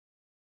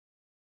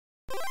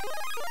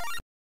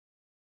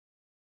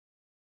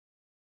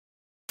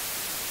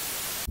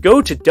Go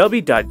to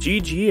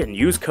w.gg and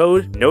use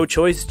code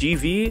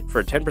NOCHOICEGV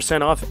for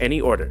 10% off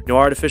any order. No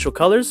artificial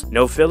colors,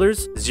 no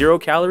fillers, 0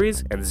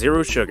 calories, and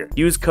 0 sugar.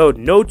 Use code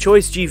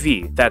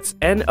NOCHOICEGV, that's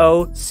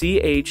NOCHOICEGV,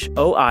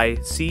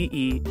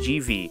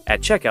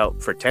 at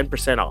checkout for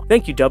 10% off.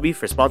 Thank you, W,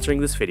 for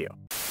sponsoring this video.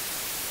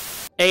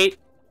 8,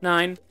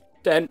 9,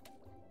 10.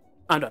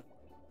 I'm done.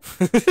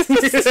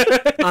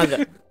 I'm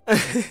done.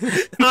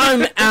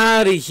 I'm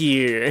out of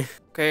here.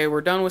 Okay,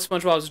 we're done with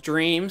SpongeBob's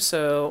Dream,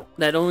 so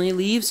that only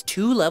leaves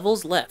 2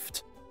 levels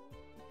left.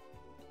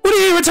 What are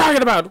you even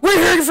talking about? We're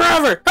here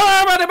forever.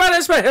 Hello,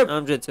 everybody.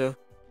 I'm Jitsu.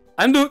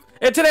 I'm Duke,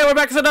 and today we're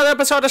back with another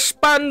episode of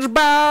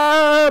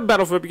Spongebob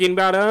Battle for Bikini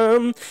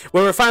Bottom,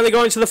 where we're finally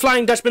going to the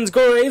Flying Dutchman's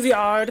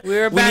graveyard.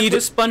 We're back with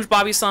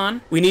SpongeBobby-san.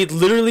 We need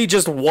literally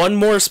just one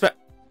more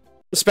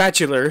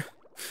spatula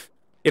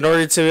in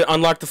order to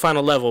unlock the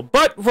final level.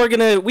 But we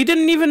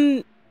didn't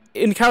even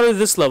encounter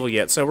this level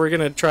yet, so we're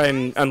gonna try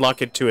and unlock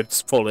it to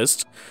its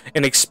fullest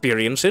and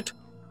experience it.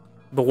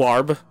 The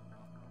warb.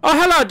 Oh,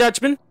 hello,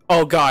 Dutchman.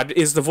 Oh God,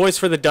 is the voice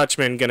for the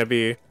Dutchman gonna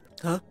be?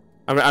 Huh?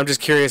 I'm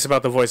just curious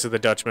about the voice of the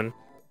Dutchman.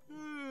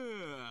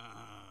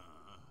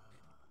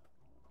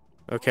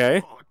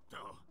 Okay.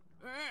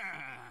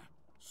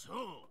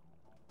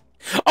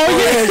 Oh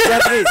yeah,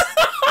 Japanese.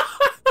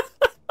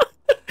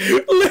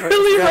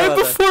 Literally right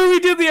before we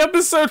did the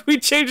episode, we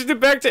changed it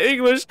back to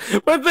English,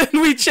 but then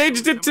we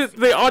changed it to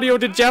the audio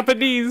to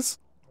Japanese.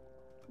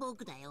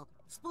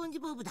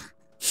 SpongeBob.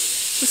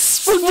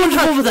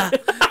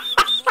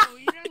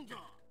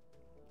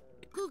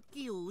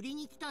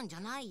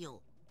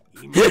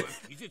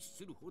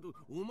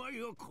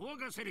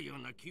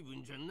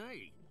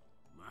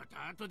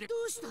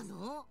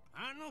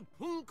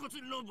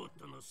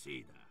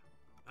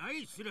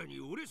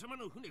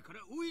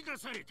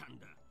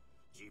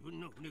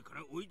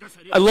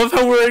 I love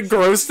how we're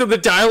engrossed in the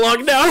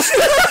dialogue now.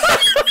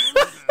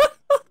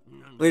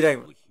 What are you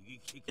talking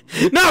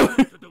about? No!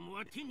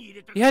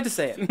 You had to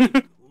say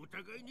it.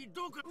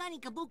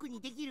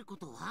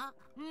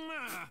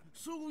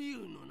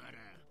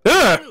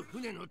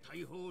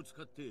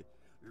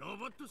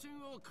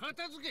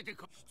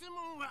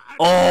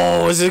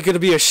 Oh, is it gonna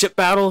be a ship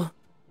battle?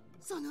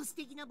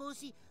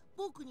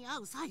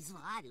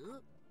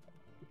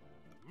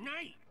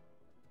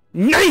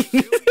 Nice!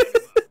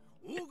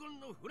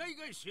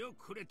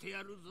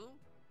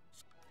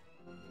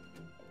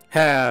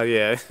 Hell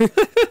yeah.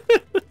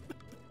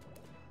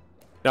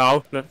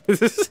 No.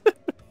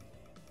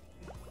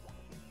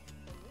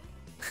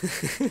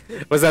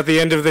 Was that the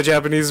end of the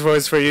Japanese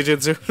voice for you,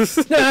 Jitsu?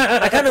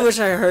 I kind of wish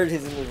I heard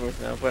his English voice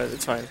now, but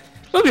it's fine.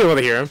 We'll be able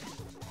to hear him.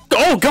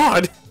 Oh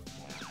God!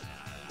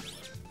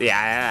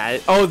 Yeah.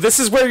 Oh, this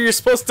is where you're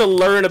supposed to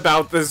learn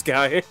about this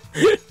guy.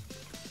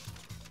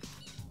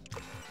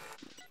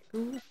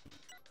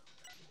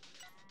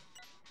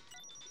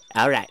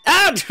 All right.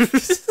 Ah!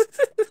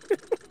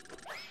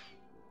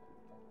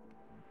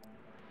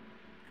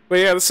 But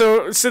yeah,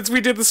 so since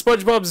we did the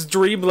SpongeBob's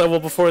Dream level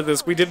before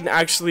this, we didn't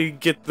actually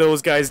get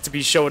those guys to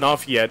be shown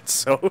off yet,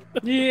 so...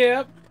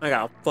 Yep. I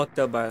got fucked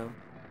up by him.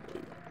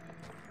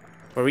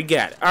 What we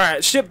got?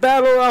 Alright, ship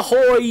battle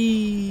ahoy!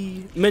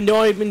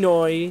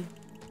 Manoy.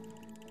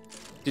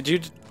 Did you...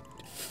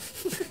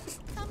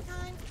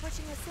 Sometimes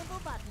pushing a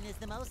simple button is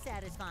the most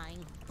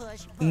satisfying.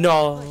 Push,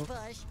 No.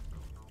 push.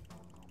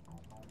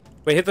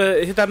 Wait,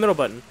 hit that middle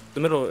button. The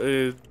middle,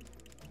 you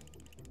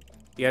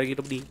gotta get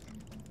up D.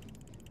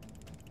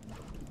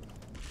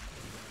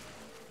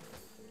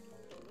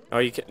 Oh,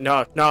 you can't.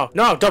 No,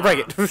 don't break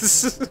it.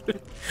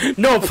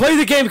 No, play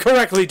the game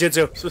correctly,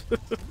 Jitsu.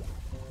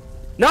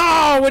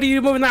 No, what are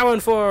you moving that one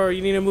for?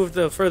 You need to move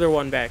the further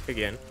one back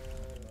again.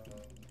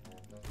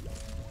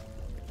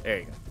 There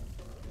you go.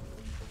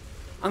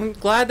 I'm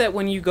glad that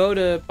when you go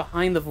to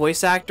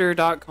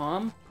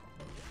behindthevoiceactor.com,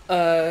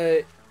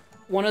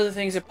 one of the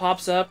things that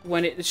pops up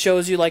when it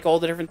shows you like all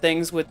the different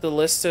things with the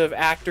list of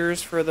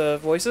actors for the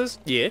voices,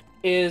 Yeah.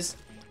 is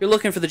you're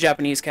looking for the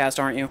Japanese cast,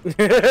 aren't you?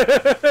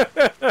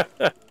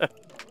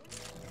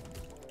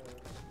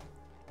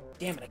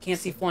 Damn it, I can't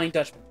see Flying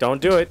Dutchman.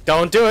 Don't do it.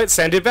 Don't do it.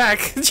 Send it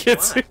back.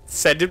 Jitsu.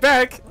 Send it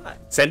back.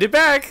 What? Send it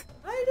back.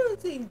 I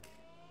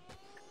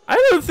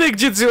don't think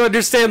Jitsu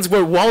understands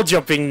what wall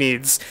jumping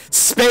needs.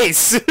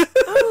 Space. I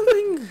don't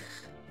think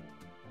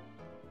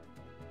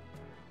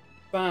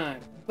Fine.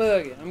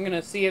 Bug it. I'm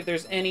gonna see if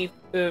there's any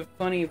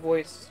funny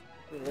voice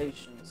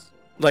relations.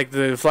 Like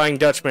the Flying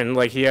Dutchman,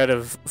 like he had a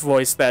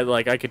voice that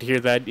like I could hear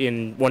that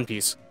in One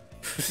Piece.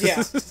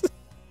 Yeah.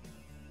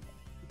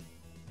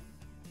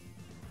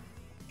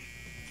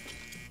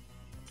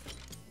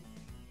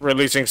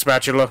 Releasing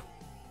spatula.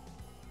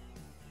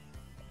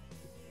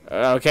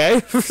 Okay.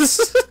 I'm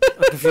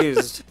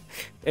confused.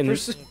 And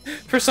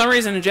For some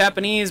reason in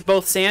Japanese,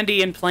 both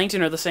Sandy and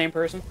Plankton are the same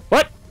person.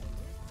 what?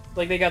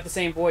 Like they got the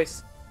same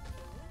voice.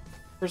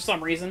 For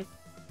some reason.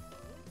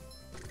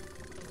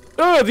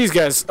 Oh, these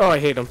guys. Oh, I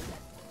hate them.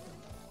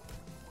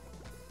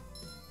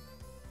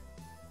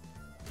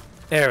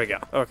 There we go.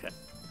 Okay.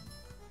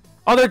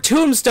 Oh, they're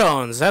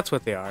tombstones. That's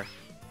what they are.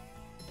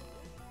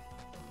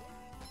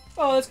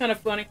 Oh, that's kind of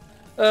funny.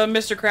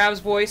 Mr.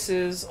 Krabs' voice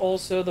is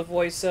also the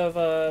voice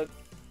of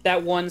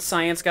that one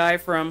science guy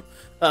from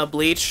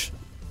Bleach.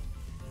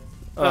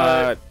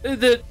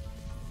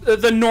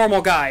 The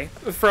normal guy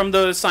from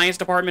the science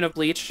department of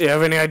Bleach. You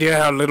have any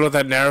idea how little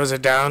that narrows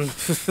it down?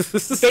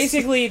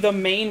 Basically, the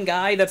main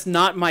guy that's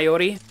not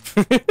Mayori.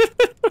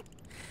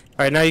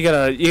 All right, now you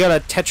gotta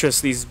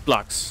Tetris these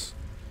blocks.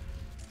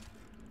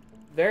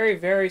 Very,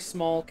 very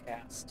small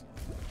cast.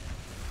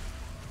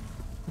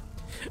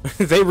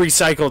 They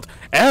recycled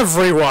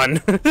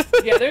everyone.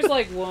 Yeah, there's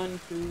like 1,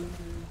 2,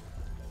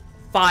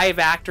 5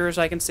 actors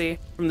I can see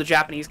from the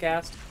Japanese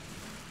cast.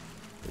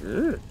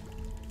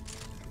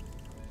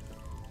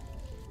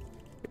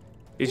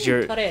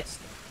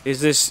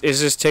 Is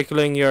this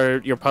tickling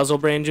your puzzle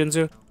brain,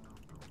 Jinzu?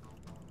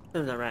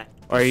 That's not right.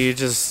 Or are you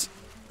just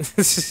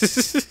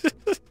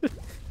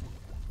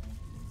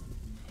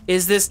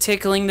Is this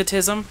tickling the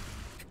tism?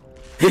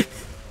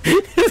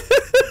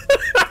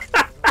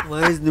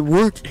 Why isn't it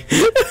working?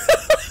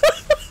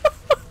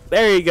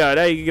 There you go.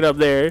 Now you can get up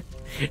there,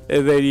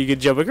 and then you can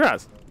jump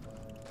across.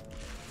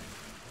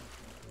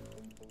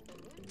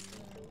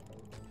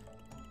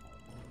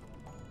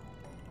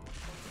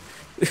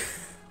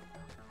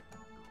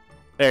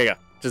 There you go.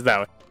 Just that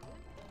way.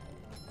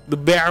 The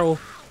barrel.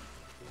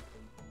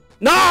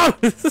 No!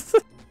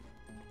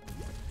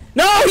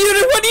 No!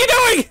 What are you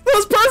doing? That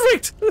was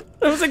perfect!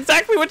 That was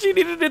exactly what you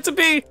needed it to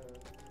be.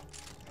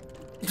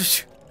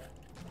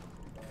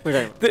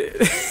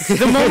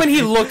 The moment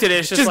he looked at it,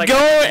 it's just like... go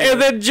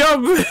and then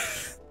jump.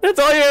 That's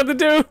all you have to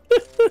do.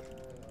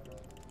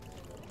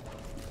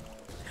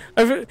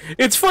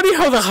 It's funny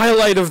how the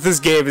highlight of this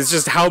game is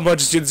just how much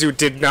Jinzu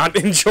did not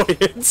enjoy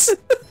it.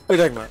 What are you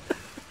talking about?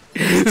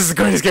 This is the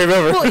greatest game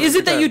ever. Well, is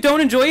it that you don't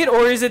enjoy it,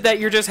 or is it that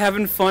you're just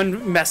having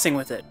fun messing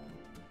with it?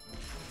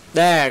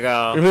 There you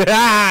go.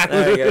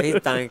 There you go. He's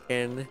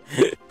thinking.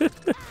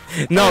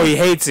 No, he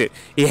hates it.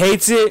 He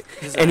hates it,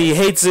 and he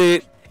hates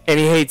it, and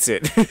he hates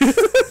it.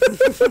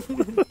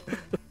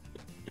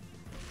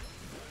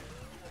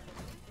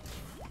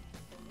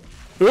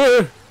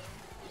 I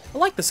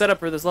like the setup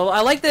for this level.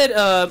 I like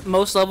that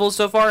most levels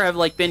so far have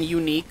like been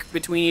unique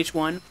between each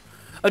one.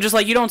 Just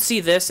like you don't see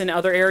this in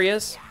other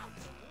areas.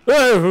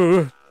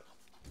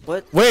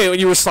 What? Wait,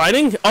 you were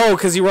sliding? Oh,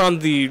 because you were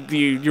on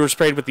you were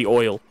sprayed with the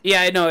oil.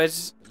 Yeah, I know.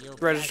 It's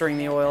registering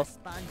the oil.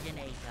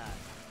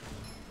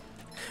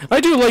 I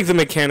do like the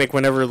mechanic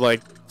whenever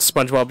like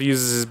SpongeBob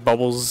uses his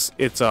bubbles.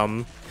 It's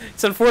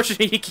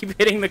unfortunate you keep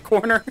hitting the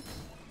corner.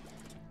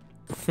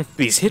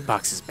 These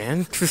hitboxes,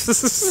 man.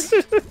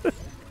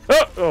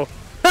 Oh,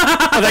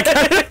 that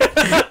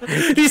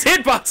guy. These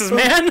hitboxes,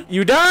 man.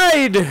 You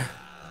died.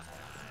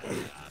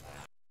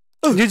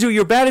 Jinzu,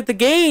 you're bad at the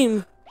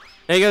game.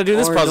 Now you gotta do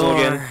this puzzle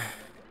again.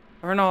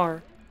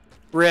 Arnar.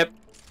 Rip.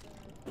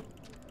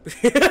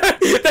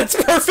 That's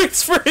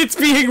perfect for it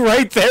being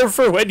right there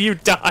for when you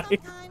die.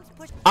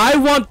 I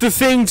want the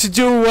thing to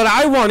do what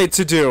I want it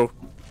to do.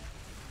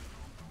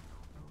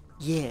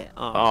 Yeah.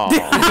 Oh.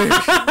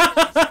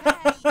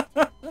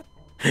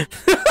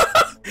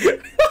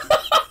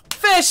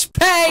 Fish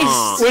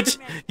paste! Which,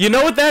 you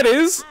know what that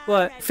is?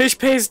 What? Fish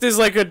paste is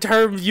like a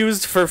term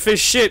used for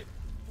fish shit.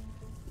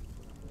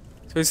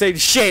 So we say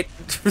shit.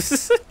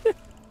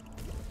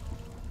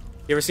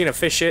 You ever seen a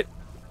fish shit?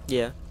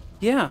 Yeah.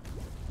 Yeah.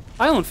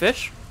 I own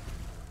fish.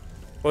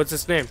 What's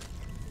its name?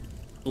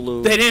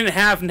 Blue. They didn't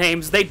have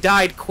names. They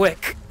died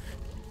quick.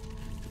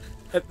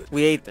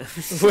 We ate them.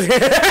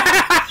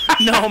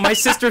 No, my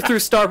sister threw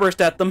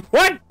Starburst at them.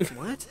 What?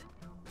 What?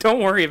 Don't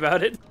worry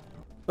about it.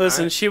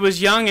 Listen, she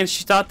was young and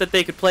she thought that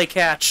they could play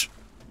catch.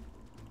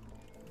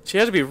 She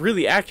had to be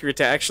really accurate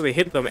to actually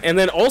hit them. And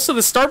then also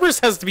the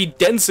Starburst has to be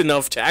dense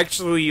enough to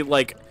actually,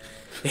 like,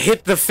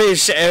 hit the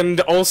fish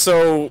and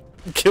also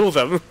kill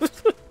them.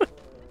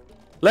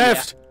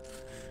 Left.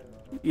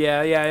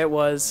 Yeah, it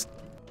was.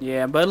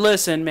 Yeah, but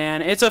listen,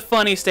 man, it's a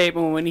funny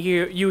statement when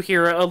you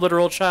hear a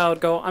literal child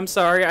go, "I'm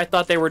sorry, I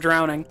thought they were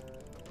drowning."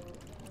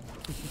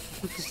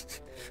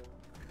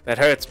 That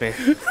hurts me.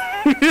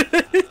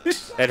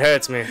 That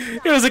hurts me.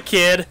 It was a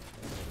kid.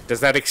 Does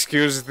that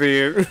excuse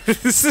the...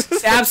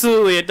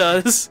 Absolutely it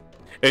does.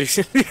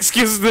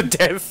 Excuse the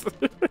death.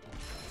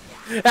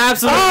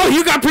 Absolutely. Oh,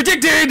 you got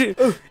predicted!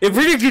 It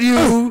predicted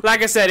you!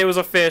 Like I said, it was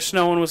a fish.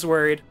 No one was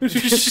worried.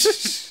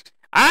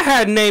 I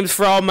had names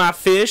for all my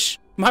fish.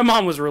 My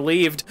mom was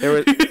relieved.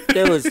 There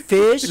was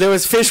fish. There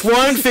was fish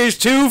 1, fish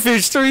 2,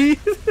 fish 3,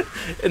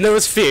 and there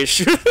was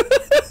fish.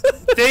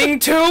 Thing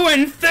 2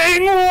 and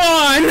thing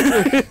 1!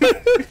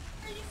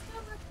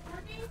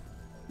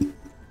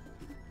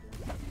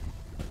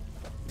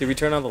 Did we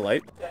turn on the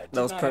light?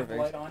 That was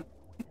perfect.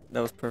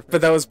 That was perfect.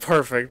 But that was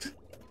perfect.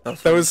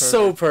 That was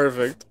so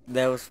perfect.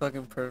 That was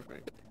fucking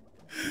perfect.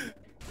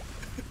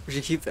 We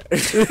should keep that.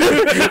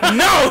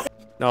 No!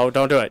 No,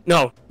 don't do it.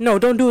 No. No,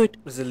 don't do it.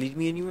 Does it lead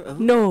me anywhere? Oh.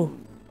 No.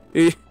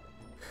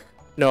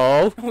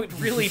 No. No, it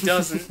really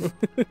doesn't.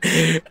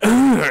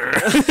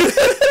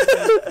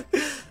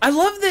 I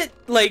love that,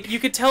 like, you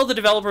could tell the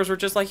developers were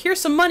just like, here's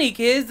some money,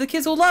 kids. The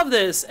kids will love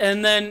this.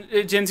 And then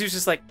Jinzu's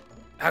just like,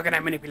 how can I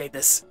manipulate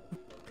this?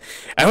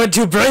 I want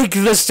to break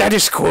the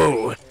status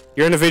quo.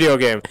 You're in a video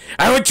game.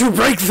 I want to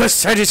break the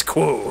status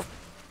quo.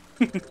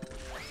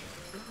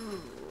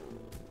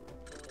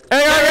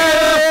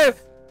 Hey!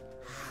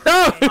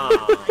 No!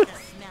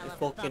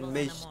 Fucking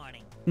missed.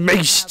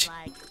 Missed.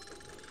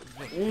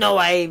 No,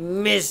 I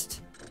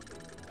missed.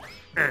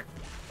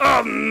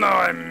 Oh, no,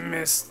 I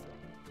missed.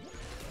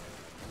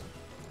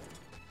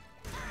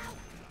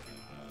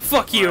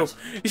 Fuck you.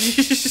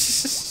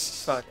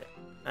 Fuck it.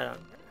 I don't care.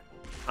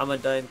 I'm gonna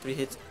die in 3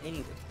 hits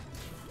anyway.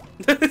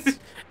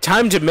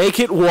 Time to make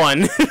it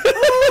 1.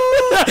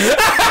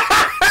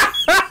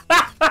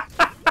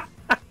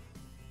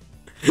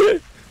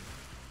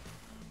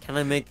 Can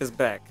I make this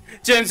back?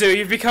 Jinzu,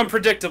 you've become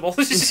predictable.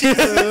 By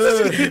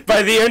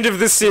the end of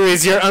this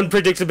series, your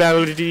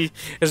unpredictability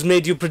has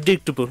made you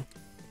predictable.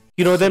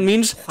 You know what that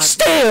means?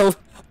 Stale!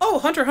 Oh,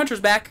 Hunter x Hunter's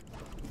back.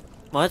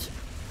 What?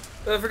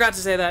 I forgot to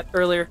say that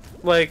earlier.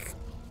 Like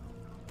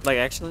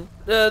Actually?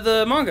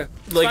 The manga.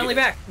 It's Like- finally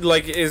back. are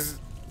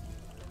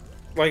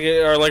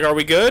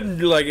we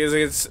good? Like,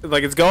 it's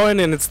going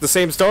and it's the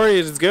same story,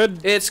 it's good?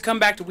 It's come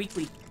back to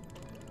weekly.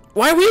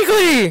 Why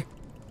weekly?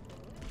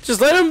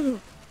 Just let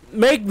him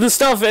make the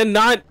stuff and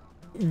not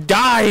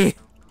die.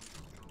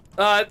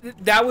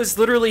 That was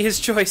literally his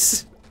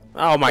choice.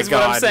 Oh my Is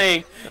god. what I'm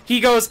saying. He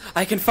goes,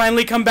 I can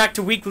finally come back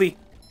to weekly.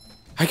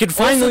 I can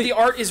Also, finally the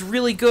art is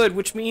really good,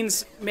 which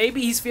means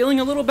maybe he's feeling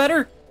a little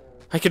better.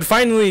 I can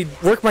finally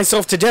work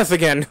myself to death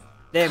again.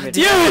 Damn it.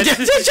 You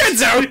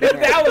Jinzu!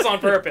 That was on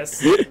purpose.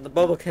 The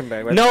bubble came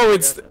back. Right? No,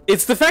 it's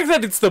the fact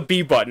that it's the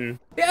B button.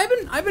 Yeah,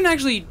 I've been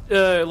actually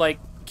like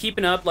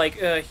keeping up, like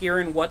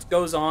hearing what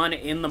goes on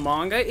in the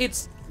manga.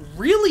 It's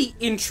really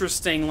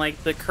interesting,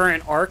 like the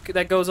current arc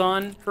that goes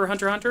on for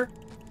Hunter x Hunter.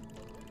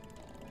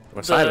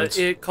 Silence.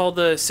 It called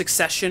the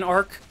Succession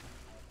arc.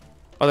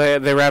 Oh,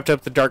 they wrapped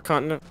up the Dark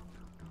Continent.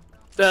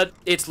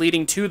 It's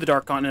leading to the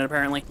Dark Continent,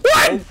 apparently.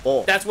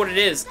 Oh. That's what it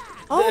is.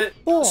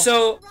 Oh.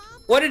 So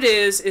what it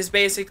is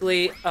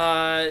basically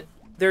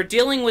they're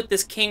dealing with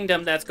this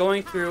kingdom that's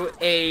going through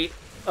a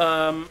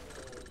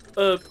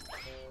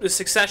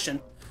succession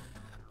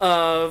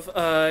of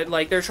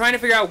like they're trying to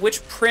figure out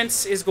which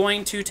prince is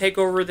going to take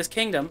over this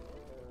kingdom,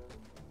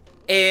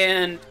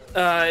 and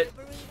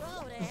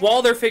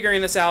while they're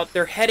figuring this out,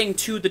 they're heading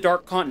to the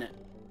Dark Continent.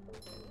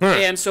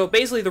 And so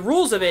basically the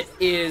rules of it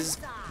is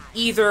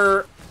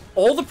either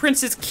all the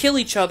princes kill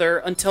each other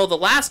until the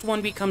last one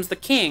becomes the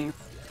king,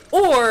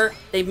 or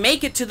they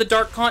make it to the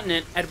Dark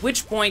Continent, at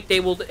which point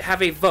they will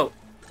have a vote.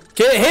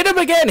 Hit him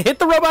again! Hit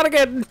the robot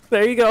again!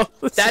 There you go.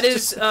 That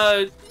is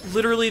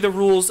literally the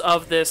rules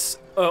of this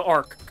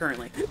arc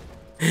currently.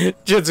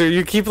 Jinzu,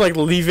 you keep like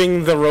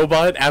leaving the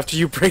robot after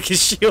you break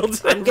his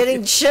shield. I'm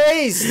getting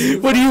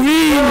chased! What do you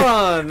mean? Come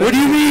on! What do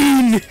you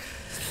mean?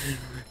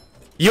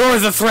 You're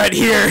the threat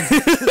here.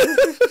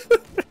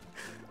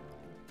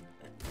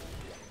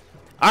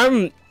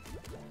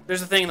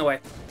 There's a thing in the way.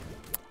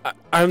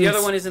 I'm. The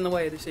other one is in the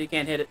way, so you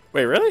can't hit it.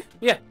 Wait, really?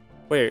 Yeah.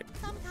 Wait.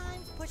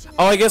 Sometimes pushing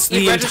Oh, I guess It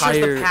the registers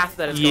entire. the path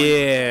that it's going.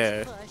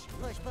 Yeah. push,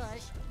 push,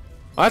 push.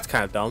 Oh, that's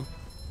kind of dumb.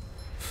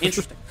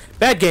 Interesting.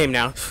 Bad game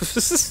now.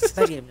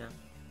 Bad game now.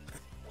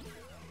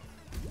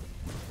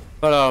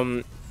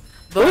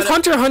 But with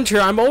Hunter x Hunter,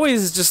 I'm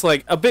always just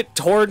like a bit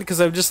torn because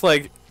I'm just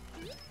like,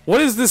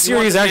 what is this You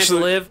want series this man to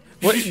actually? live?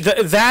 What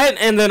that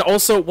and then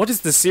also, what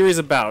is the series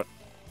about?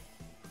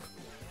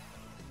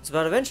 It's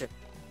about adventure.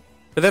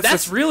 But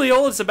That's really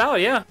all it's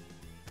about, yeah.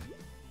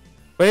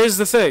 But here's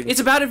the thing. It's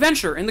about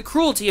adventure and the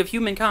cruelty of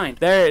humankind.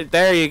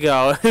 There you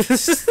go.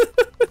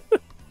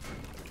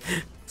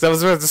 So I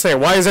was about to say,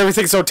 why is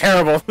everything so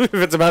terrible if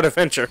it's about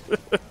adventure?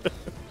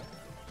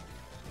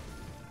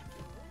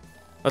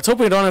 Let's hope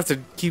we don't have to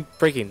keep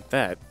breaking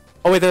that.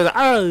 Oh wait, there's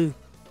I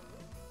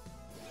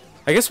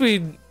guess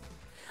we.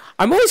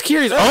 I'm always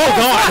curious. Oh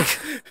god!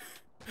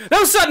 That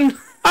was sudden!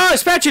 Ah,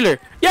 spatula!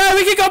 Yeah,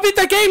 we can go beat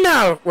that game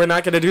now! We're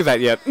not gonna do that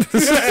yet.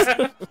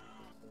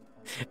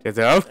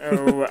 Jinzo?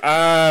 Oh,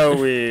 are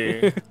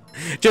we?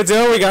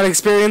 Jinzo, we got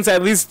experience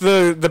at least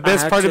the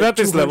best part about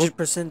this level.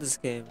 200% this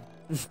game.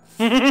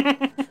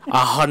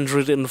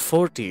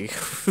 140.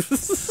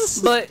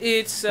 But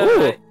it's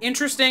Ooh.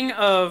 interesting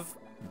of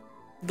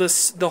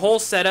the whole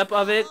setup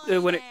of it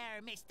when it.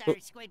 There,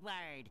 Mr.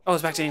 Squidward. Oh,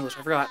 it's back to English.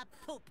 I forgot.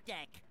 Poop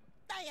deck.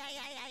 Ay, ay,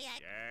 ay, ay, ay.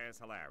 Yes,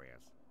 hilarious.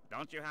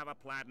 Don't you have a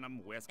platinum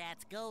whisk?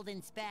 That's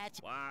golden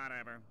spatch.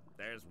 Whatever.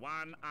 There's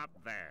one up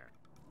there.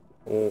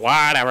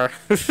 Whatever.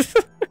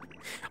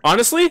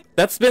 Honestly,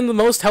 that's been the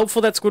most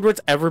helpful that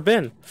Squidward's ever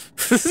been.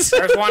 There's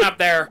one up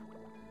there.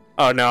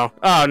 Oh no.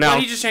 Oh no. What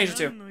did you just change it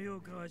to?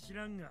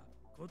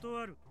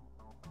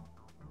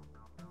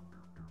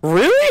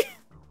 Really?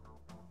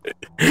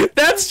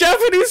 That's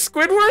Japanese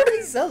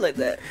Squidward? Sound like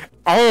that.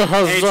 Oh,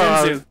 Hey,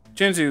 Jinzu.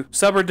 Jinzu,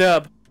 sub or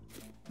dub?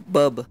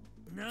 Bub.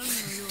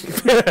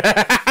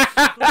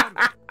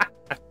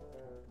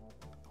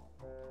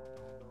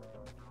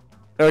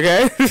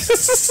 Okay?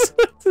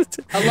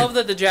 I love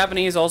that the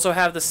Japanese also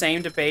have the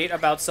same debate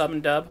about sub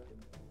and dub.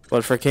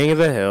 But for King of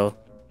the Hill.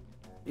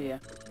 Yeah.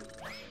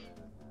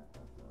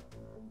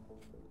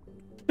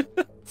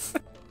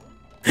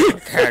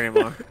 Don't care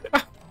anymore.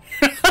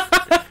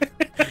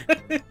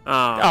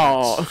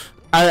 Oh.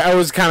 I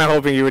was kind of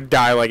hoping you would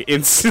die, like,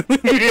 instantly.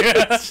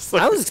 Yeah.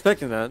 I was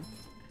expecting that.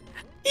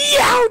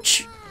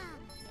 Ouch!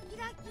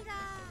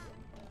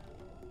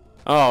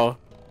 Oh.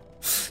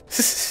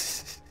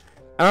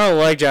 I don't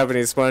like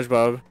Japanese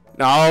SpongeBob.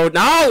 No,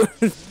 no!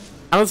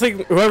 I don't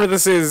think whoever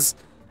this is,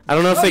 I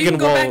don't know if they you can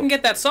go back and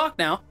get that sock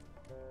now.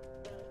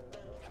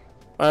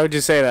 Why would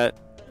you say that?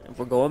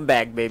 We're going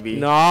back, baby.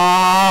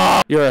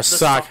 No! You're a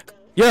sock. sock.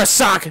 You're a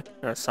sock!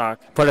 You're a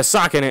sock. Put a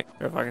sock in it.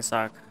 You're a fucking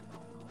sock.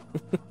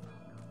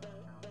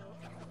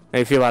 How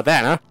you feel about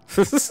that, huh?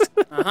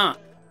 Uh-huh.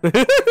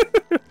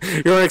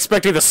 You weren't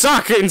expecting the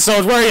sock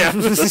insult, were you?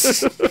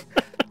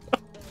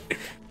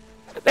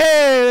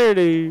 There it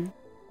is.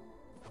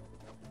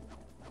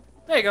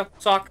 There you go,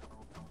 sock.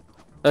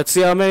 Let's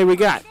see how many we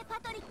got.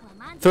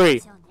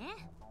 3.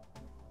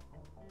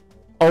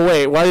 Oh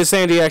wait, why does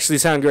Sandy actually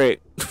sound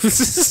great? Yeah,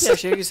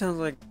 she actually sounds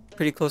like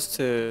pretty close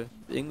to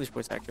the English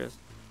voice actress.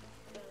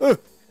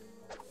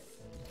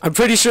 I'm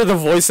pretty sure the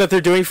voice that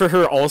they're doing for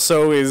her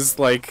also is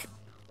like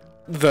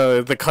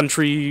the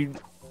country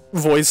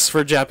voice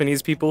for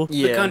Japanese people.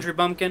 Yeah. The country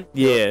bumpkin.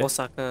 Yeah.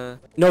 Osaka.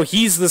 No,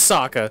 he's the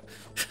Sokka.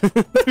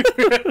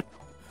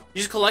 You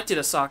just collected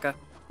a Sokka.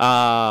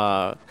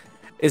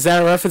 Is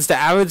that a reference to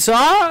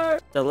Avatar?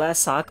 The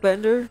last sock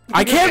bender?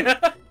 I can't.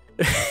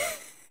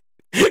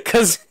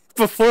 Because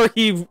before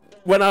he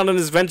went on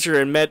his venture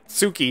and met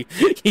Suki,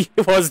 he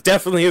was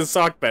definitely a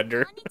sock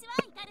bender.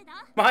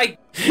 My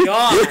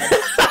God.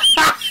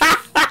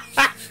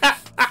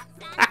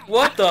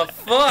 What the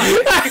fuck?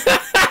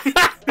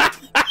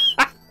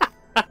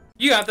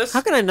 You got this. How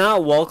can I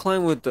not wall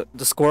climb with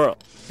the squirrel?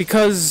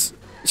 Because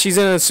she's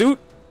in a suit.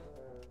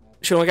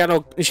 She only got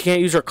no. She can't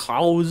use her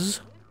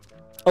claws.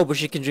 Oh, but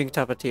she can drink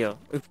Tapatio.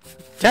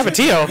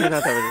 Tapatio.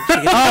 Not Tapatio. She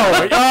can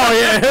Oh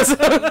yeah.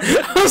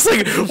 I was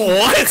like,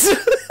 what?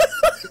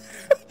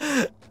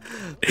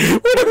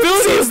 What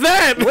ability is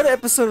that? What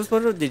episode of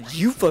SpongeBob did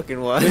you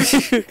fucking watch?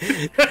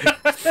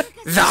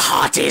 The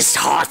hottest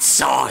hot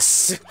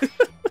sauce.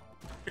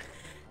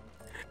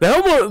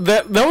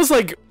 That was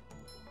like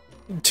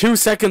 2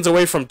 seconds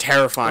away from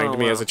terrifying to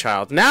me wow. as a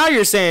child. Now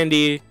you're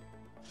Sandy.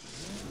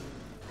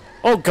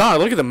 Oh god,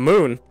 look at the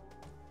moon.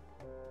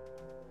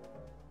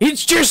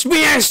 It's just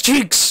me ass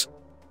cheeks.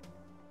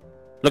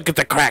 Look at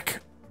the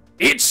crack.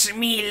 It's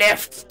me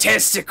left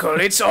testicle.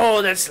 It's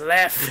all that's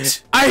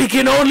left. I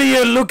can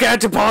only look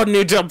at upon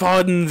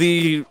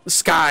the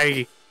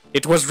sky.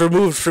 It was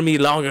removed from me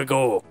long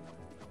ago.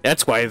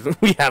 That's why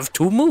we have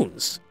 2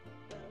 moons.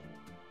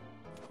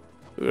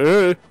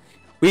 We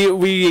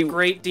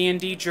Great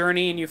D&D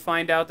journey, and you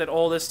find out that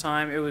all this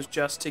time it was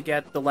just to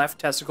get the left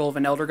testicle of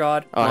an elder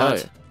god. Oh, hell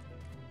yeah.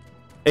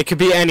 It could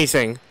be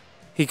anything.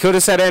 He could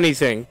have said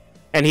anything,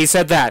 and he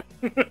said that.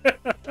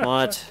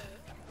 What?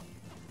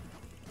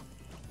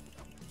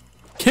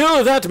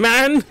 Kill that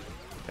man!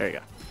 There you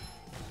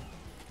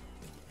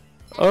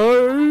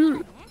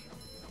go.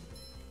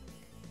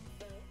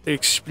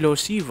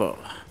 Explosivo.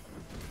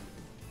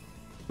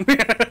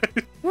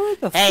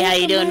 Hey, how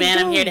you doing, man?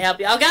 I'm here to help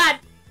you. Oh, God!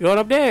 Going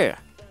up there.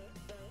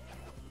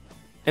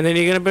 And then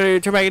you're gonna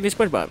turn back into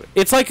SpongeBob.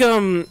 It's like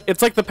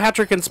the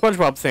Patrick and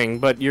SpongeBob thing,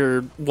 but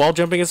you're wall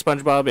jumping as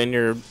SpongeBob and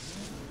you're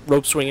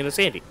rope swinging as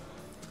Sandy.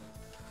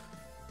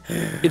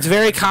 It's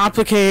very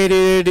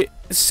complicated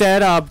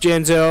setup,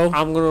 Genzo.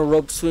 I'm gonna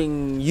rope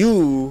swing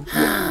you.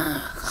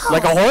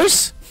 Like a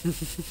horse?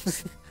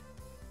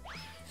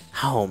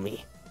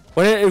 Homie.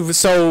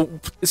 So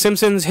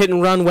Simpsons hit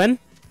and run when?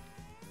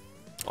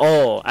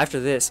 Oh, after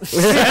this.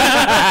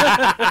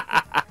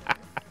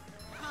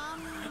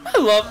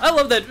 I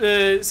love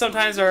that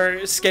sometimes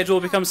our schedule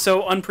becomes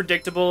so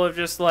unpredictable of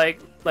just like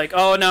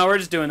oh no, we're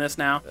just doing this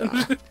now.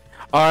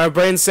 Our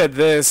brain said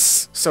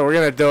this, so we're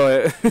gonna do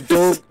it.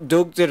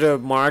 Doug did a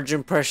Marge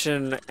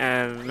impression,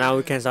 and now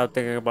we can't stop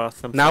thinking about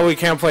something. Now we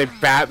can't play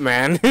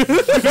Batman. You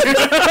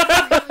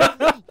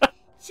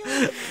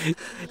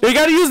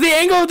gotta use the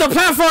angle of the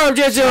platform,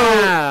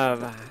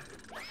 Jeju!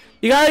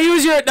 You gotta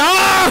use your...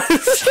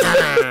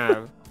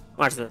 No!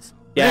 Watch this.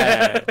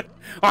 Yeah.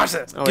 Watch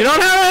this. You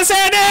don't have a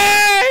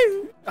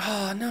Sandy!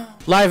 Oh no.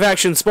 Live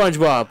action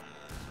SpongeBob.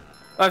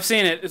 I've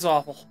seen it. It's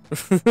awful.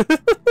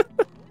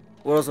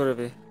 What else would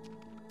it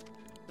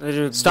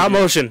be? Stop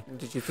motion.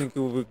 Did you think it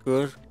would be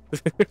good?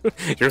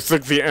 You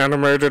think the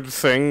animated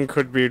thing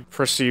could be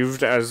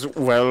perceived as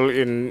well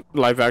in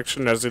live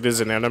action as it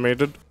is in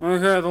animated?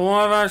 Okay, the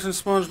live action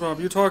SpongeBob.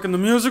 You talking the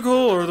musical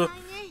or the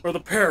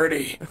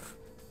parody?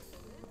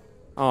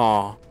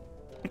 Aw.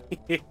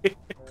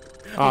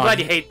 I'm glad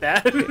you hate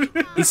that.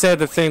 He said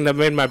the thing that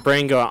made my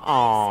brain go,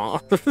 aw.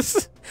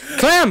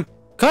 Clam!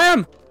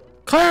 Clam!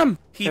 Clam!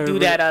 He do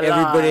that a lot.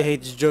 Everybody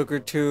hates Joker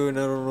too, and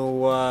I don't know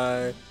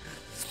why.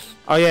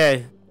 Oh yeah,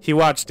 he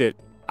watched it.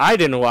 I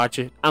didn't watch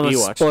it. I'm You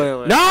gonna watched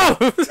spoil it. No!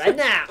 Right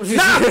now.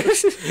 No!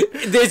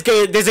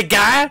 There's a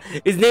guy,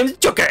 his name's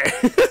Joker.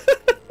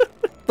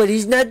 But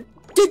he's not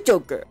the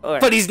Joker. All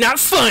right. But he's not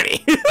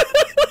funny.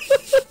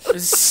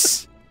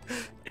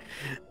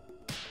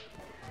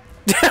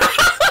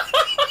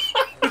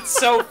 It's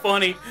so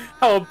funny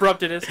how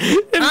abrupt it is.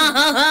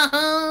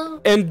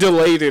 And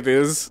delayed it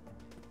is.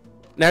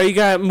 Now you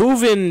got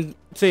moving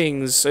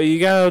things, so you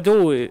gotta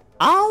do it.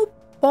 Oh,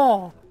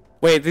 ball.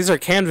 Wait, these are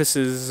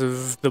canvases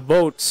of the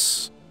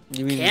boats.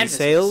 You mean Canvases?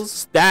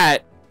 sails?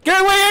 That. Get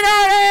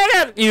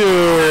away! You.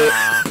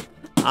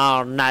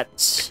 Oh,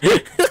 nuts.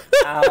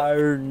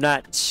 Oh,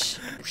 nuts.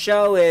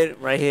 Show it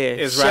right here.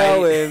 It's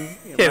Show right- him.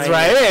 it's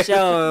right here.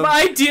 Show him.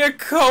 My dear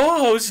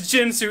co-host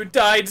Jinsu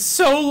died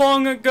so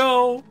long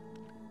ago.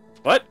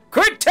 What?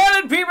 Quit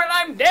telling people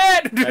I'm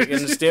dead. I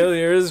can still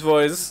hear his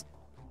voice.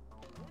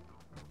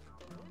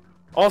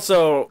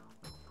 Also,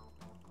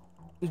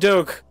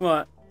 Duke,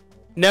 What?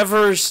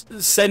 never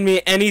send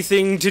me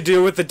anything to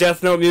do with the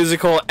Death Note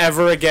musical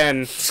ever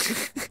again.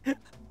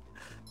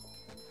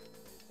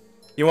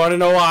 You want to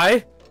know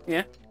why?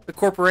 Yeah. The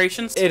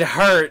corporations. It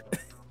hurt.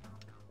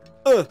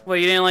 Well,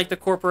 you didn't like the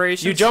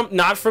corporations. You jump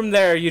not from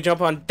there, you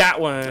jump on that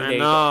one. I There you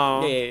know,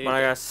 go. Yeah, but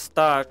I got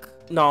stuck.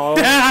 No.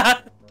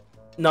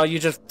 No, you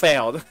just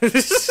failed.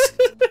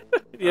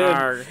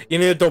 Arg. You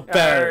need to do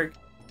better. Arg.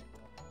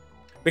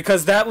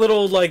 Because that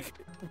little, like,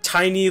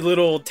 tiny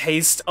little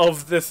taste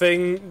of the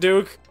thing,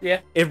 Duke, Yeah.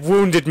 it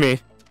wounded me.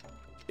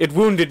 It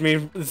wounded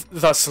me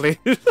thusly.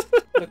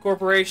 The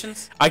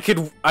corporations. I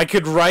could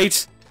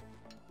write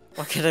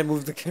Why can't I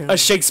move the camera? a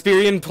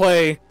Shakespearean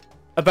play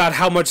about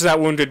how much that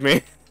wounded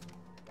me.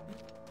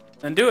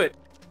 Then do it.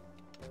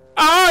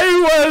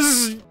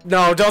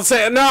 No, don't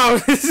say it. No,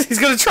 he's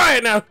gonna try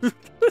it now.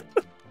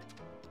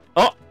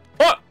 Oh,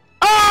 oh,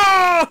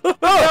 oh, oh,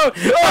 oh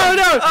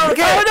no,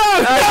 Okay. oh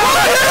no, no,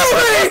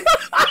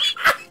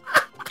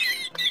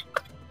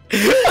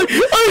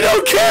 I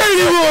don't care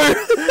anymore.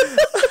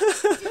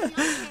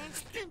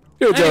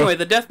 Here, Joe. Anyway,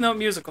 the Death Note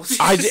musical.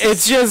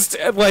 It's just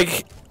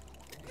like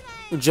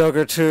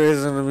Joker 2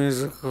 isn't a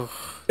musical.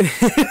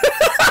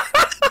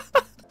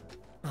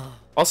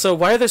 Also,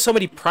 why are there so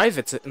many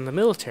privates in the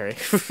military?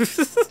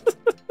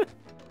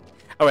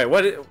 Oh wait,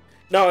 what?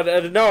 No,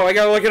 I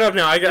gotta look it up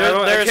now. I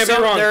can't be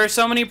wrong. There are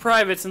so many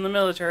privates in the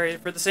military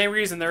for the same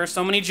reason there are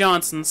so many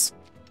Johnsons.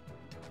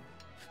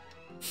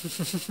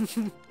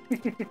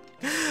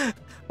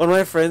 One of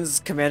my friends'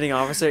 commanding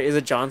officer is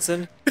a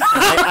Johnson.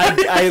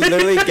 I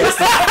literally guessed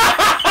it.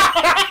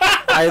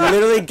 I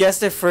literally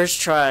guessed it first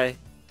try.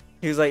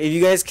 He was like, if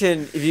you guys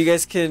can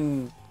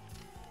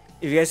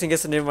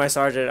guess the name of my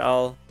sergeant,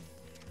 I'll.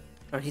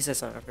 Oh, he said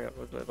something. I forgot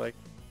what it was like.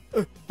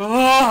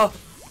 Oh,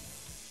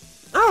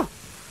 Oh,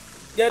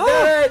 you did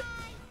it!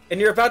 And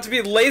you're about to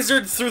be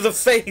lasered through the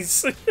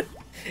face.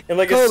 And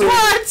like Totally.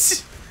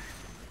 What?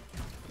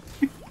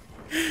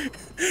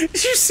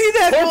 Did you see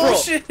that Corporal.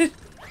 bullshit?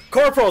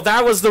 Corporal,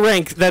 that was the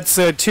rank. That's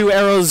two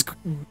arrows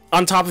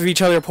on top of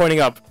each other pointing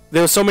up.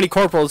 There were so many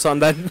corporals on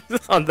that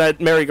on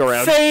that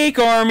merry-go-round. Fake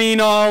army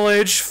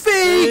knowledge.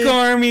 Fake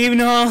army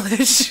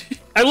knowledge.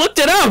 I looked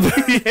it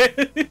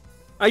up.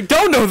 I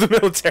don't know the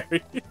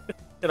military.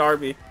 An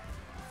army.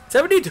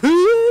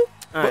 72.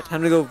 alright,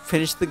 time to go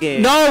finish the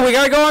game. No, we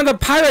gotta go on the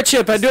pirate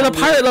ship and do the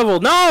pirate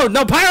level. No,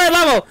 pirate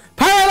level.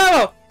 Pirate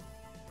level.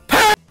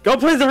 Pirate. Go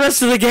play the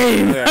rest of the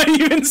game. Okay. I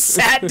even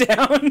sat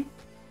down.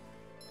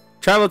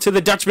 Travel to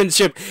the Dutchman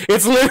ship.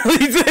 It's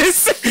literally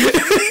this.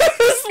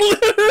 It's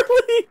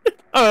literally.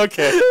 Oh,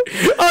 okay.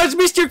 Oh, it's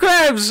Mr.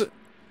 Krabs.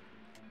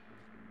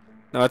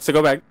 No, it's to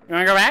go back. You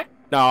wanna go back?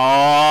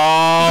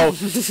 No.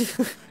 Just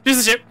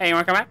the ship. Hey, you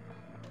wanna come back?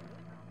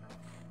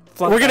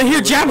 We're gonna hear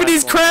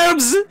Japanese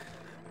crabs.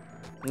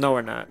 No,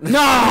 we're not.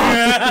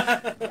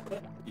 No.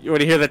 You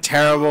wanna hear the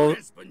terrible?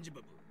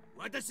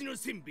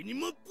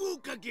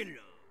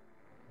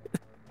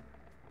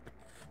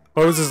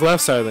 What was his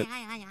left silent?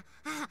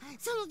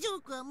 そのジョ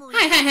ークはもう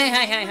はいはいはい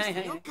はいはいはいは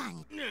いよか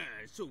になあ、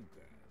そうか。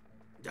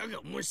だが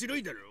面白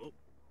いだろ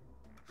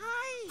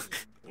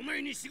お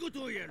前に仕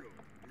事をやろう。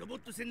ロボッ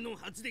ト船の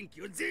発電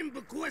機を全部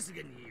壊すが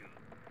によ。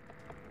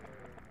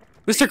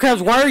 Mr.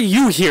 Krabs, why are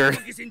you here?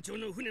 船長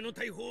の船の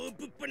大砲を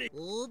ぶっぱね。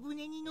大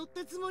船に乗っ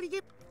たつもり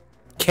で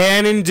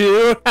Cannon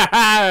do.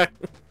 That's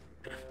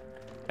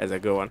a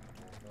good one.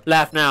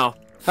 Laugh now.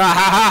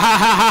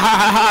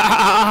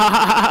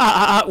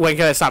 When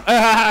can I stop?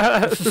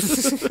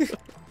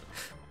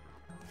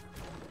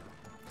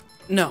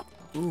 No.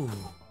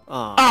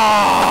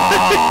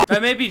 Aw. I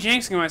may be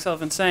jinxing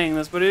myself in saying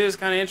this, but it is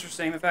kind of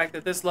interesting the fact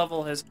that this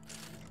level has,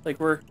 like,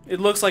 it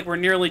looks like we're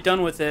nearly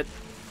done with it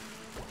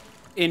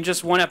in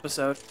just one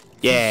episode.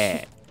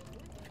 Yeah.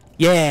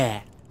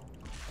 Yeah.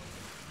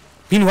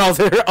 Meanwhile,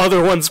 there are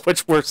other ones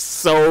which were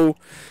so,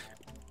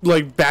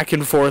 like, back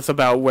and forth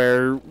about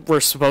where we're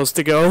supposed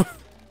to go.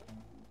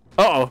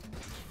 Uh-oh.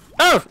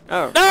 Oh!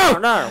 Oh, No!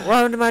 no! What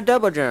happened to my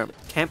double jump?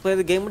 Can't play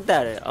the game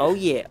without it. Oh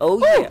yeah, oh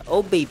yeah,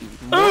 oh baby.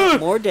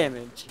 More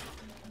damage.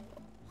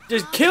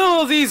 Just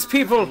kill these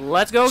people!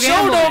 Let's go Show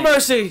gambling. no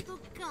mercy! そっ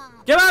か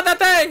Get out that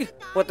thing!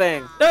 What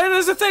thing?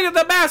 There's a thing at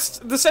the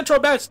mast! The central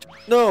mast!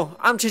 No,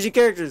 I'm changing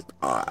characters.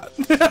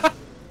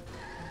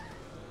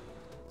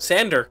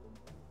 Sander.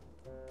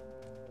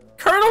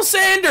 Colonel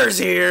Sanders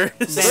here!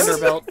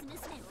 Vanderbilt.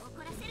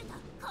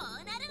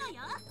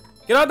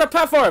 Get on the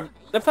platform!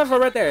 The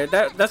platform right there.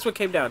 That's what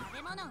came down.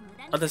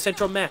 On the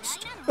central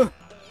mast.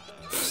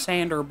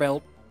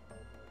 Sanderbelt.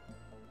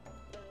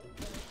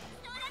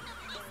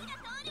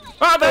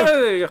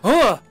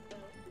 Oh,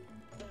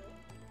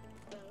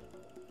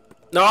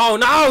 no,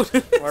 no!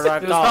 Where do I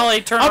It was go?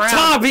 probably turn Up around.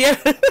 top, yeah!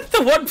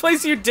 The one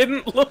place you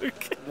didn't look.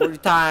 What are you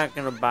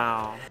talking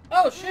about?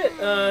 Oh shit.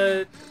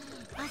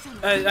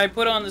 I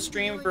put on the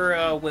stream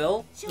for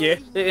Will. Yeah.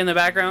 In the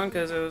background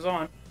because it was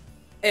on,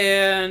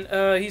 and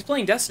he's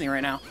playing Destiny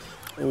right now.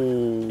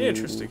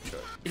 Interesting choice.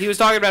 He was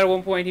talking about it at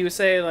one point. He was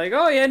saying like,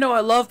 "Oh yeah, no,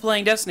 I love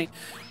playing Destiny."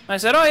 I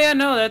said, "Oh yeah,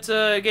 no, that's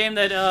a game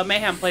that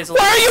Mayhem plays a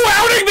lot." Why are you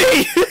outing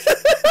me?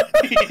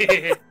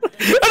 I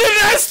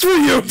didn't ask for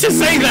you to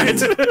say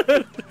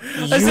that.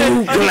 I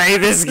said, Play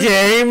this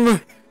game. no,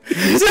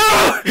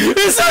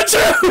 it's not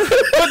true.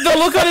 But the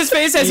look on his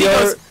face as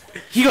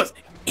he goes,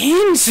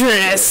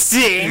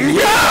 interesting.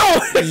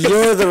 No,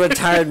 You're the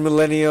retired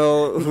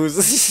millennial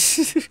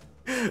who's.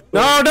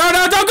 no,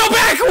 don't go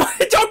back.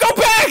 Don't go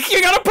back.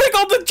 You gotta break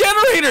all the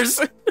generators.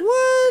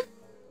 What?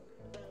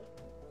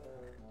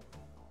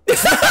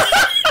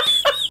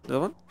 The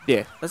one?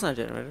 Yeah. That's not a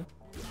generator.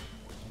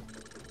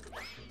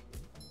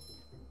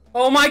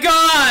 Oh my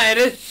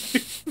god!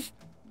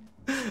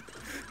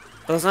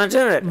 That's not a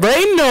generator.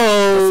 Brain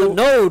no.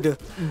 Node.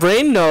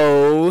 Brain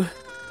no.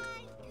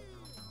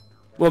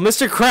 Well,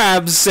 Mr.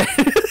 Krabs said,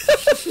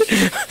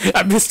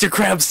 I'm Mr.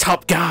 Krabs'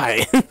 top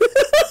guy.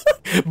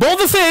 Bowl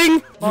the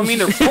thing. Well, I mean,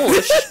 they're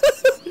Polish.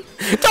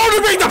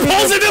 Don't bring the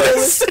Poles into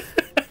this.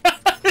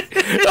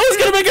 I was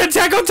gonna make an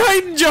Attack on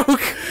Titan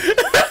joke.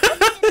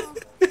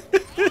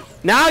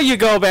 Now you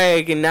go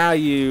back and now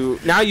you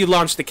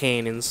launch the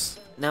cannons.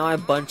 Now I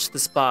bunch the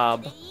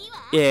spob.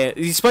 Yeah,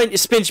 you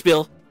spinch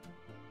Bill.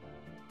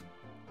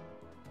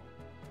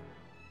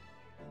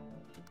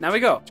 Now we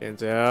go.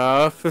 Chins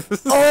off.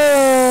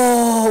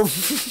 Oh!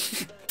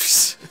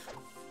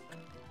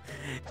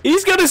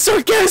 He's gonna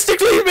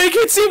sarcastically make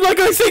it seem like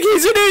I think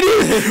he's an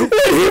idiot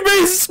when he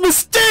makes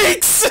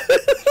mistakes.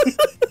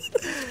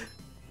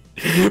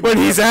 When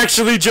he's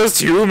actually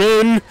just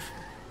human.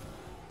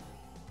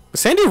 Was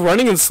Sandy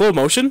running in slow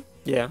motion?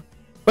 Yeah.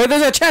 Wait,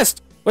 there's a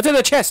chest. What's in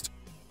the chest?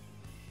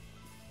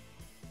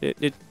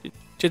 Chinzu,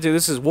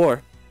 this is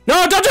war.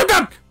 No, don't jump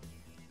down!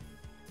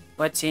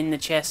 What's in the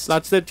chest?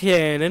 Lots the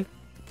cannon.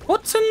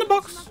 What's in the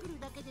box?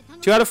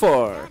 2 out of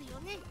 4.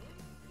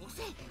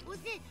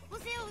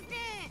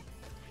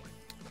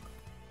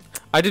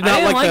 I did not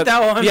didn't like like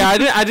that one. Yeah,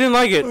 I didn't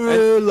like it. I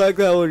don't like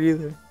that one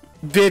either.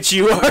 Bitch,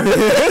 you are.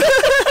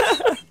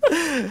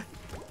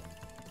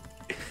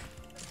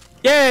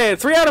 Yay,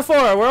 3 out of 4.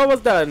 We're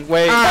almost done.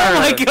 Wait. Oh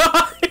my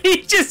god!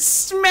 He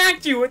just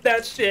smacked you with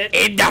that shit.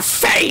 In the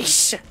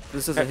face!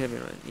 This doesn't hit me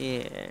right.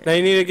 Yeah. Now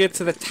you need to get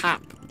to the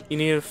top. You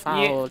need to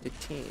follow the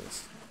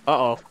teams.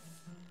 Uh-oh.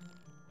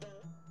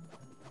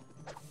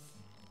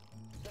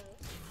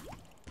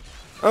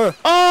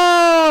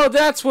 Oh,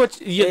 that's what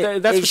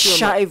It what you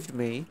shived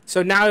me.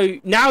 So now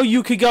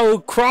you could go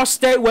across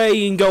that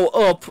way and go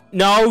up.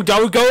 No,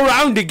 don't go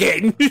around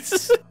again.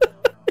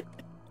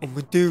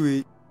 I'ma do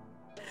it.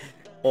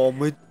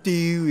 I'ma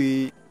do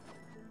it.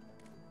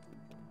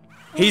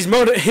 His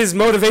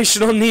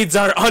motivational needs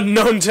are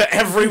unknown to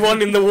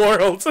everyone in the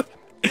world.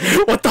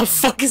 What the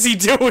fuck is he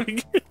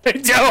doing? I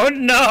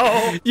don't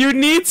know. You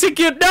need to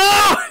get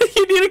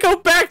You need to go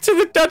back to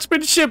the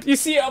Dutchman ship. You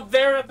see up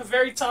there at the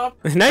very top.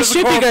 Nice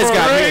ship you guys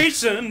got here.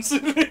 Corporations.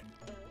 What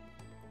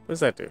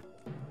does that do?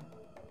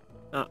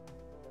 Oh.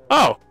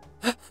 Oh.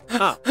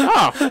 Oh.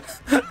 Oh.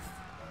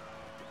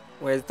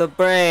 Where's the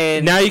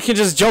brain? Now you can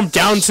just jump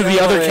down to the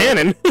Show other it.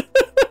 cannon.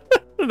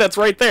 That's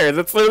right there.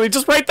 That's literally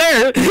just right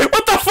there.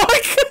 What the fuck?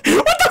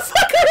 What the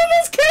fuck are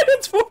those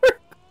cannons for?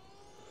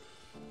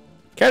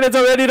 Cannons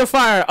are ready to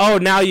fire. Oh,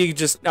 now you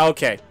just...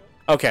 Okay.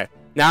 Okay.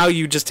 Now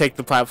you just take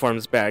the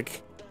platforms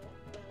back.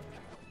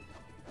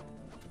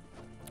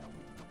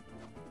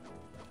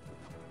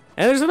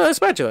 And there's another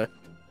spatula.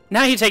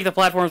 Now you take the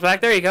platforms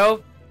back. There you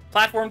go.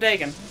 Platform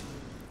taken.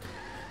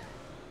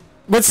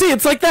 But see,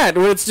 it's like that,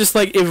 where it's just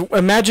like,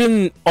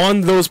 imagine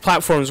on those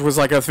platforms was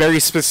like a very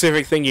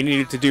specific thing you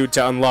needed to do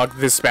to unlock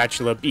this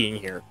spatula being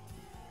here.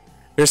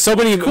 There's so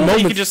many Cool, you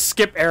moments... can just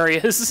skip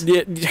areas.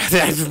 Yeah,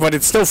 but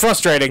it's still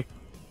frustrating.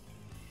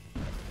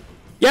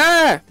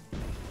 Yeah!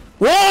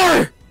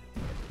 War!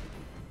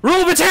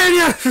 Rule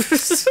Britannia!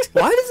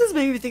 Why does this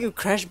make me think of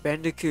Crash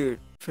Bandicoot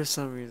for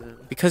some reason?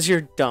 Because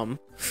you're dumb.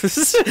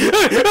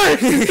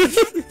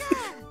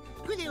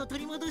 船を取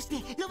り戻して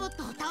ロボッ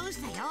トを倒し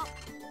たよ。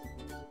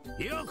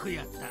よく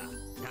やった。だ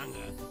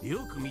がよ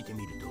く見て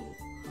みると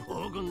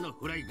黄金の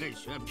フライ返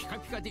しはピカ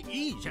ピカで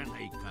いいじゃな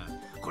いか。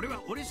これ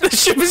は俺さ The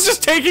ship is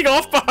just taking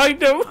off behind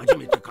him. 初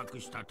めて隠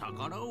した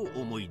宝を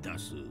思い出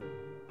す。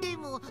で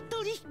も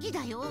取引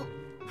だよ。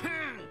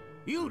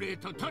幽霊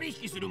と取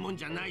引するもん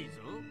じゃないぞ。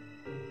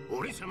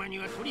俺様に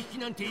は取引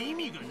なんて意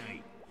味がな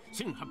い。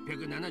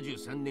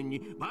1873年に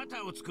バタ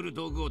ーを作る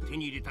道具を手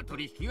に入れた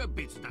取引は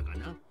別だが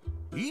な。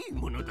いい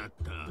ものだっ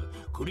た。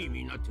クリー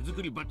ミーな手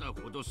作りバタ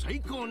ーほど最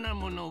高な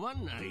ものは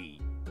ない。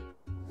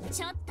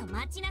ちょっと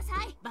待ちな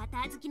さい。バタ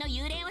ー好きの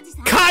幽霊おじ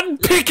さん。Cotton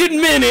picking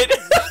minute!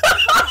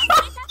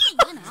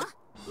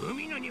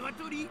 海の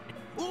鶏、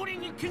俺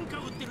に喧嘩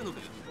を売ってるのか。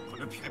こ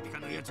のピカピカ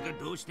のやつが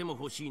どうしても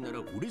欲しいなら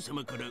俺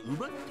様から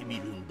奪ってみ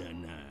るんだ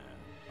な。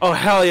Oh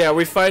hell yeah, are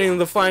we fighting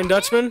the Flying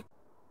Dutchman?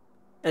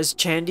 As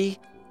Chandy?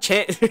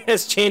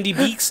 As Chandy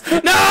Beaks?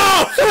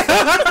 No!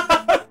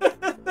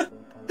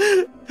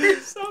 You're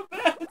so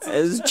bad.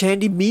 As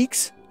Chandy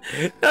Meeks?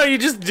 No, you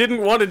just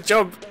didn't want to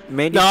jump.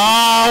 Maybe.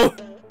 No!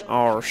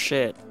 Oh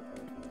shit.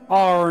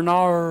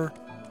 Nar.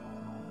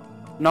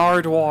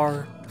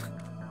 Nardwar.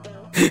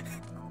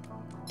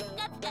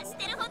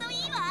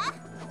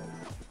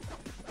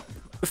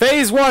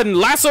 Phase 1,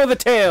 lasso the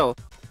tail.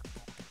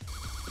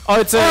 Oh,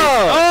 it's a...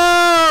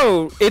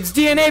 Oh! It's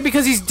DNA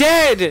because he's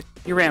dead!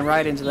 You ran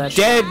right into that.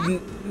 Dead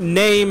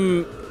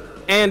name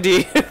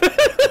Andy.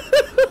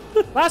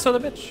 Lasso the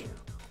bitch.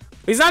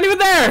 He's not even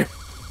there!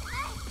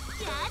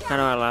 How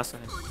do I lasso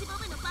him?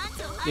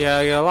 Yeah,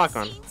 I got a lock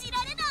on.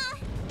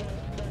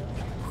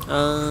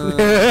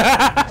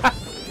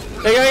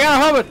 Hey, I gotta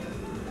help it!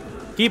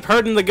 Keep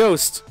hurting the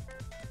ghost.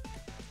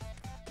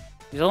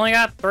 He's only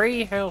got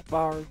 3 health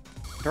bars.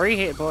 3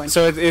 hit points.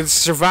 So it's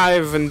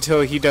survive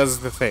until he does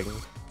the thing.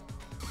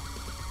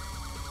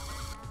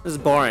 This is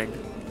boring.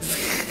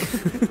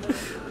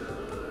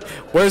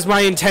 Where's my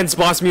intense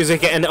boss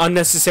music and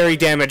unnecessary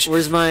damage?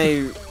 Where's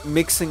my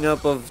mixing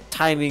up of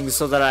timing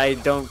so that I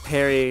don't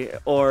parry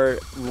or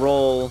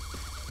roll?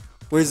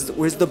 Where's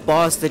the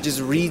boss that just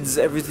reads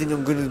everything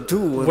I'm gonna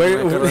do?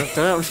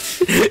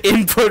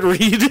 Input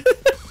read.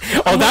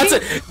 Oh, that's a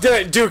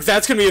Duke.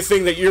 That's gonna be a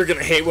thing that you're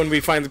gonna hate when we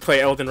finally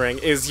play Elden Ring.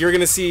 Is you're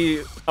gonna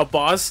see a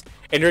boss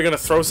and you're gonna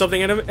throw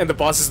something at him, and the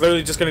boss is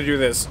literally just gonna do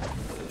this.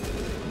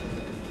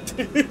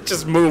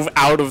 Just move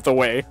out of the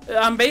way.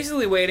 I'm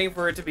basically waiting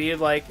for it to be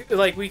like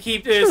we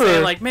keep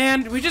saying like,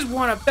 man, we just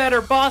want a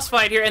better boss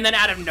fight here, and then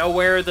out of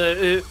nowhere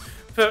the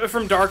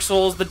from Dark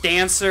Souls the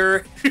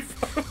dancer.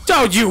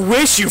 Oh, you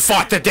wish you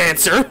fought the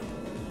dancer.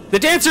 The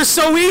dancer's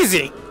so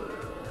easy.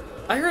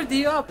 I heard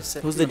the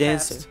opposite. Who's the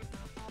dancer? Past.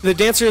 The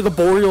dancer of the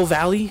Boreal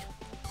Valley.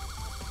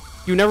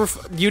 You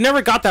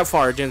never got that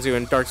far, Jinzu,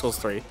 in Dark Souls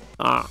 3.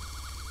 Ah.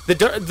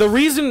 The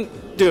reason,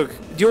 Duke,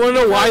 do you want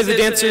to know why the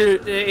dancer?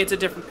 It's a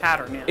different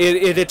pattern. Yeah.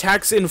 It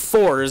attacks in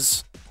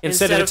 4s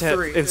instead of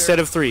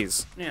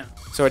 3s. Yeah.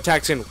 So it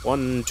attacks in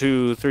 1,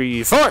 2,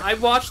 3, 4. I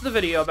watched the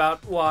video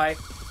about why.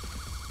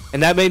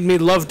 And that made me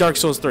love Dark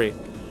Souls 3.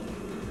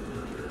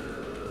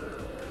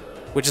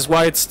 Which is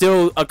why it's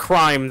still a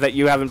crime that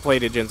you haven't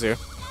played it, Jinzu.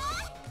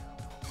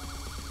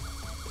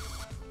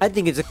 I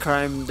think it's a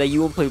crime that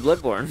you won't play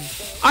Bloodborne.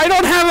 I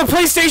don't have a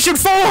PlayStation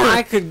 4!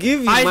 I could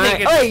give you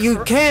think Oh,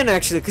 you can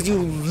actually, because you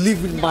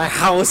live in my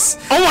house.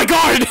 Oh my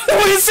god!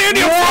 What is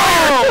Sandy on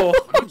fire?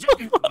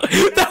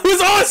 That was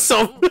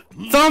awesome!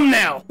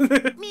 Thumbnail!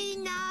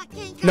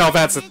 No,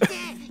 that's it.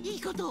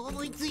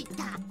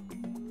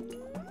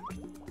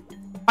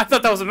 I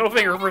thought that was a middle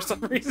finger for some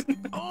reason.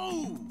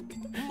 Oh!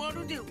 ま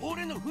るで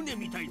俺の船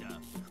みたいだ。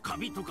カ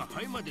ビとか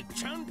ハエまで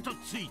ちゃんと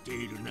ついて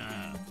いる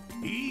な。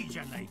いいじ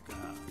ゃないか。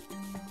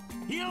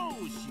よ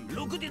ーし、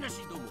ろくでなし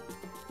ども。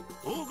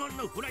黄金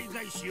のフライ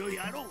返しを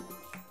やろう。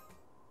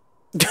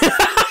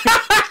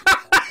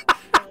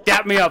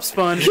Dap me up,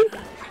 Sponge.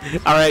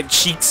 Alright,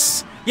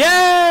 cheats.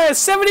 Yeah!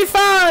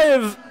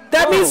 75!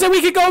 That means that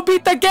we can go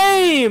beat the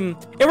game!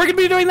 And we're gonna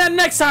be doing that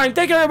next time.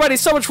 Thank you everybody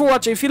so much for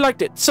watching. If you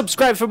liked it,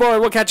 subscribe for more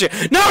and we'll catch you.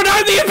 No,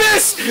 not in the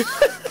abyss!